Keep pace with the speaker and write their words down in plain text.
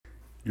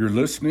You're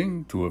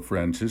listening to a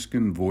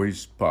Franciscan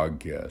Voice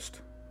podcast.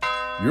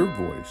 Your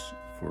voice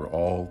for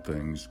all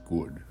things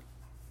good.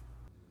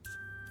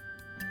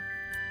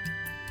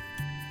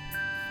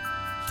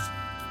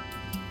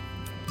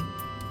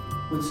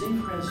 When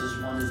St.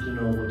 Francis wanted to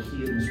know what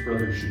he and his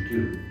brothers should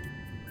do,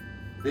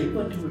 they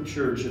went to a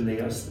church and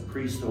they asked the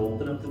priest to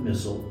open up the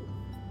missal.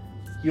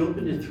 He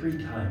opened it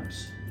 3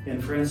 times,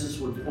 and Francis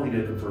would point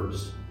at a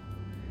verse.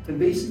 And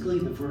basically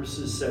the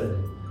verses said,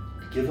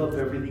 "Give up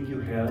everything you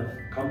have,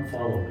 come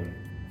follow me."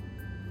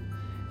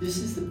 This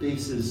is the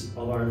basis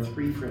of our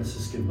 3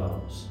 Franciscan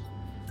vows.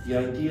 The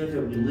idea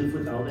that we live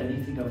without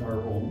anything of our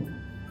own.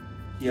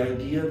 The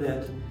idea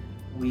that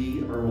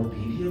we are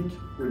obedient,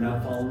 we're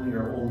not following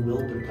our own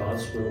will but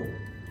God's will.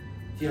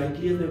 The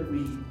idea that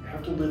we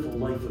have to live a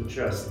life of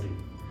chastity.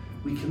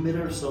 We commit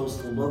ourselves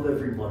to love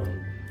everybody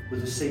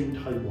with the same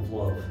type of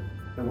love,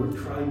 and we're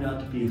trying not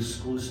to be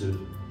exclusive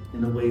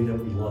in the way that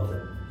we love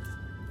them.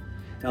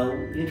 Now,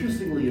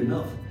 interestingly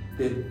enough,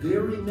 that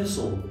very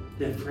missal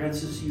that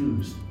Francis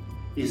used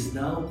is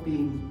now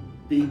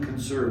being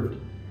conserved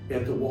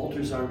at the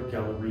Walters Art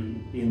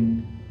Gallery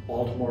in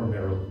Baltimore,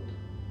 Maryland.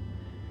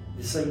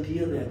 This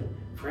idea that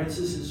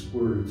Francis's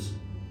words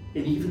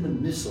and even the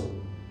missal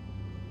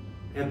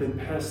have been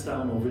passed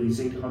down over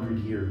these 800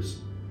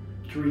 years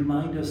to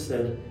remind us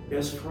that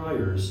as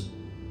friars,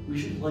 we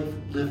should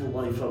live a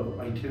life of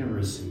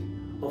itinerancy,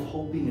 of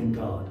hoping in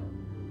God,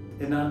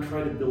 and not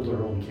try to build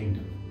our own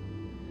kingdom.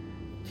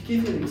 To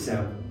give you an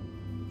example,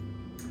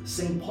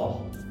 St.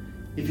 Paul.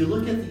 If you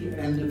look at the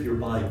end of your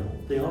Bible,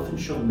 they often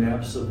show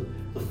maps of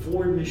the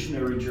 4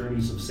 missionary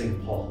journeys of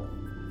St. Paul.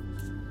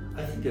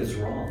 I think that's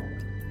wrong,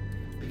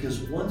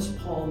 because once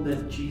Paul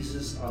met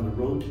Jesus on the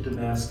road to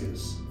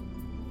Damascus,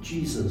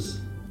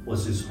 Jesus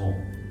was his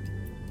home.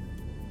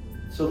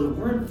 So there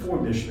weren't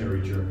 4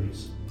 missionary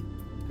journeys.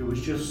 There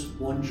was just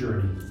one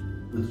journey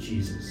with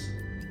Jesus.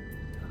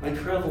 I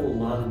travel a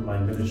lot in my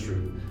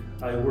ministry.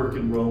 I work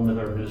in Rome at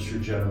our Minister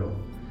General,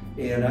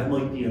 and I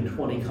might be in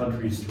 20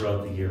 countries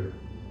throughout the year.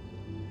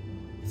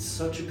 It's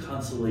such a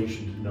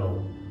consolation to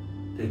know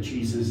that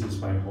Jesus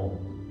is my home.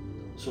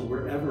 So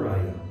wherever I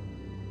am,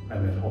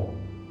 I'm at home.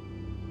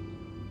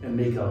 And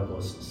may God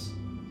bless us.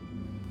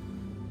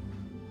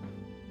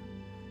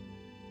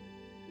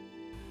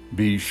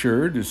 Be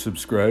sure to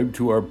subscribe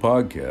to our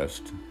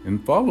podcast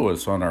and follow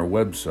us on our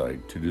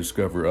website to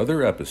discover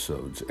other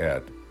episodes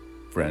at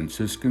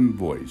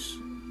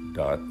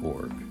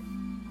franciscanvoice.org.